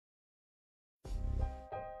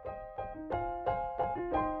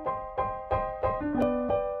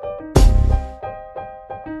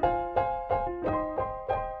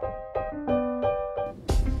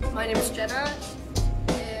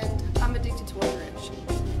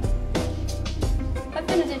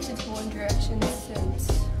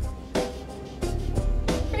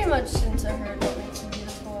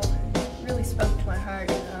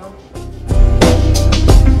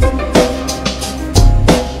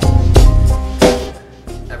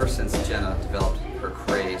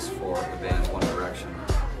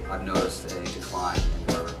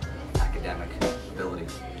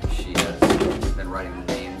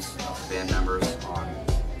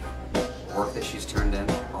that she's turned in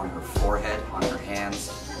on her forehead, on her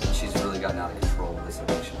hands, and she's really gotten out of control with this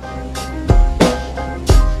addiction.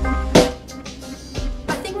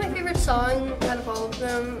 I think my favorite song out of all of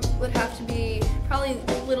them would have to be probably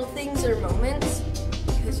Little Things or Moments,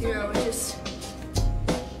 because, you know, it just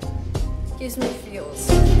gives me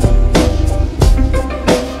feels.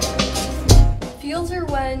 Feels are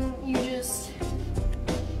when you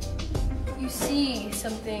see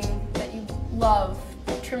something that you love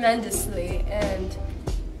tremendously and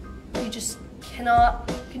you just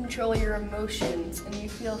cannot control your emotions and you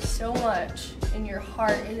feel so much in your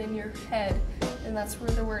heart and in your head, and that's where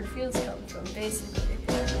the word feels comes from, basically.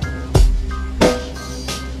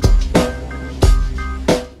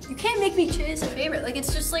 You can't make me choose a favorite. Like,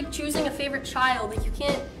 it's just like choosing a favorite child. Like, you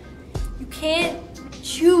can't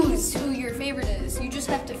choose who your favorite is. You just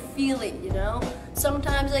have to feel it, you know?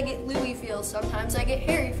 Sometimes I get Louie feels, sometimes I get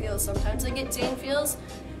Harry feels, sometimes I get Zane feels,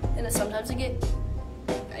 and then sometimes I get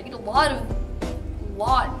a lot of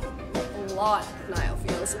Niall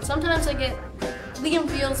feels, and sometimes I get Liam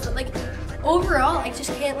feels, but like overall I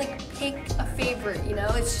just can't like pick a favorite, you know?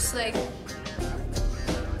 It's just like,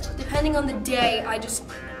 depending on the day, I just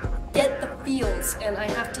get the feels and I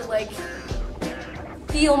have to like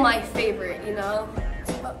feel my favorite, you know?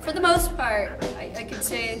 But for the most part, I could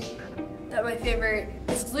say that my favorite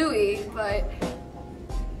is Louie, but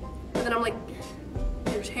then I'm like,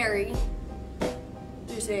 there's Harry,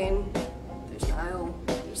 there's Zane, there's Niall,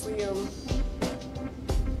 there's Liam.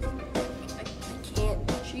 I can't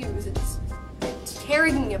choose, it's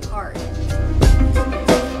tearing me apart.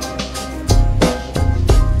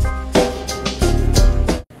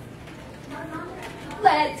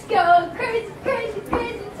 Let's go crazy, crazy,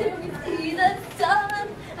 crazy till we see the sun.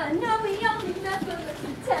 I know we only met, but let's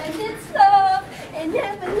pretend it's love. And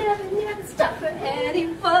never, never, never stop for any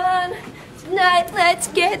fun. Tonight, let's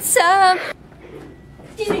get some.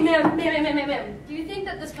 Excuse me, ma'am. Do you think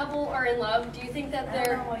that this couple are in love? Do you think that they're...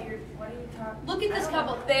 I don't know what are you talking? Look at this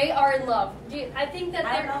couple. They are in love. I think that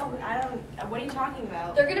they're... I don't, what are you talking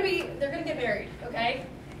about? They're gonna get married, okay?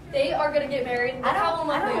 They are gonna get married. I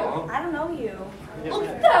don't know you. Look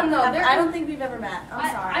at them though. I don't think we've ever met.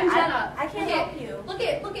 I'm sorry. I'm Jenna. I can't help you. Look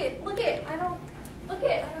it. I don't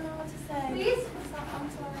know what to say. Please? I'm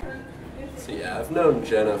sorry. So yeah, I've known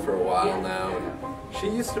Jenna for a while now, and she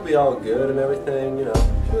used to be all good and everything, you know.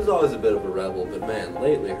 She was always a bit of a rebel, but man,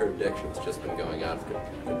 lately her addiction's just been going out of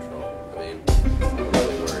control. I mean, I'm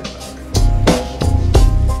really worried about her.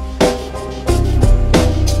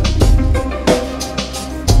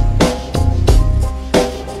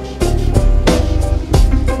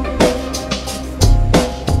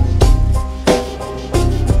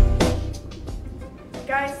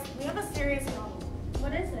 Guys, we have a serious problem.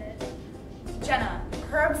 What is it? Jenna,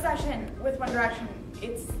 her obsession with One Direction,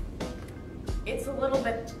 it's a little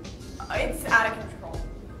bit, it's out of control.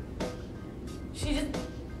 She just,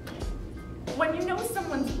 when you know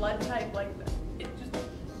someone's blood type like that, it just,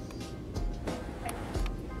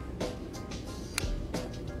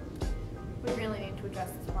 we really need to address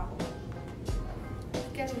this problem. It's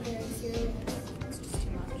getting very serious. It's just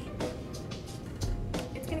too much.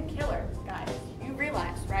 It's gonna kill her, guys. You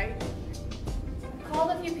realize, right? I've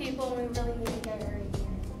called a few people and we really need to get her in here.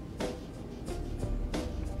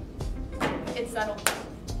 It's settled.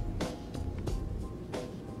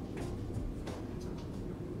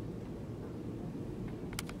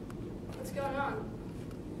 What's going on?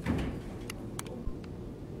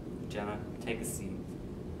 Jenna, take a seat.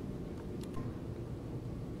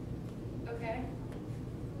 Okay.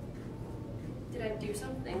 Did I do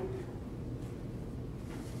something?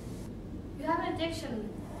 You have an addiction,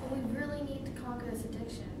 and we really need to conquer this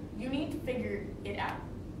addiction. You need to figure it out.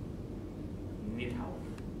 You need help.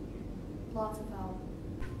 Lots of help.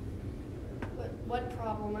 What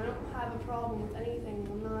problem? I don't have a problem with anything.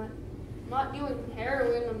 I'm not doing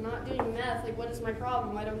heroin, I'm not doing meth. Like, what is my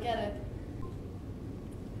problem? I don't get it.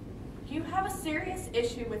 You have a serious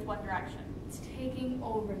issue with One Direction. It's taking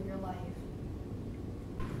over your life.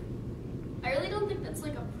 I really don't think that's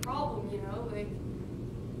like a problem, you know? Like,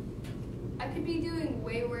 I could be doing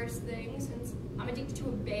way worse things since I'm addicted to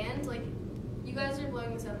a band. Like, you guys are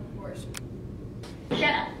blowing this out of proportion.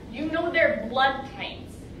 Jenna, you know their blood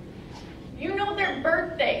types. You know their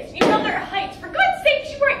birthdays. You know their heights. For God's sake,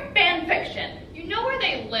 you write fan fiction. You know where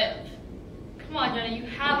they live. Come on, Jenna, you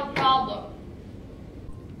have a problem.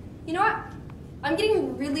 You know what? I'm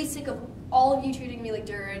getting really sick of all of you treating me like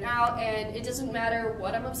dirt right now, and it doesn't matter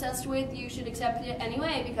what I'm obsessed with. You should accept it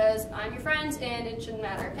anyway because I'm your friends and it shouldn't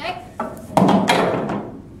matter, okay?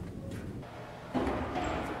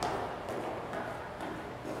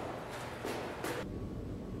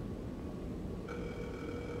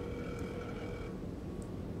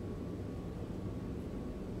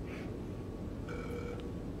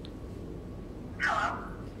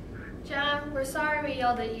 We're sorry we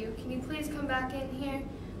yelled at you. Can you please come back in here?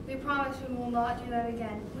 We promise we will not do that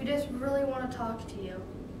again. We just really want to talk to you.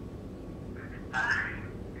 I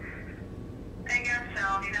guess so.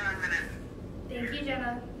 I'll be done in a minute. Thank you,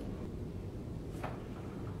 Jenna.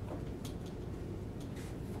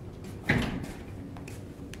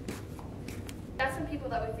 Got some people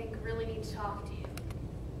that we think really need to talk to you.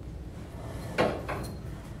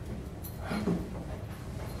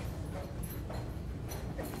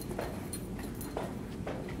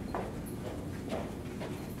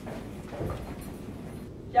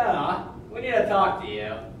 Jenna, we need to talk to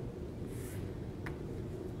you.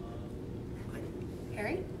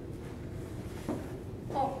 Harry?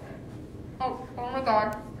 Oh my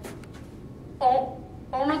god. Oh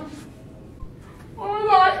my god. Oh my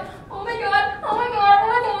god. Oh my god. Oh my god. Oh my god.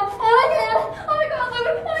 Oh my god. Oh my god. Oh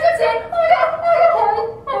my god. Sam. Oh my god.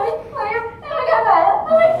 Oh my god. Oh my god.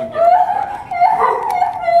 Oh my god. Oh my god.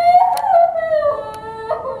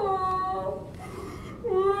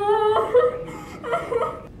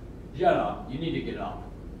 Jenna, you need to get up.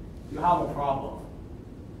 You have a problem.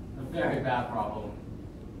 A very bad problem.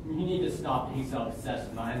 You need to stop being so obsessed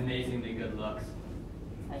with my amazingly good looks.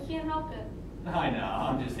 I can't help it. I know,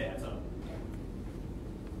 I'm just handsome.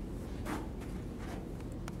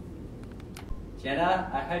 Jenna,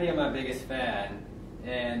 I heard you're my biggest fan,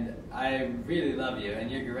 and I really love you, and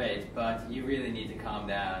you're great, but you really need to calm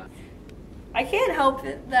down. I can't help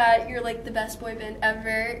it that you're like the best boy band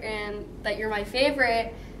ever and that you're my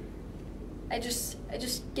favorite. I just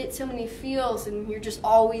get so many feels and you're just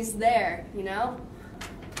always there, you know?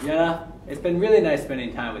 Jenna, it's been really nice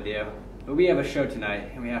spending time with you, but we have a show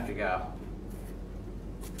tonight and we have to go.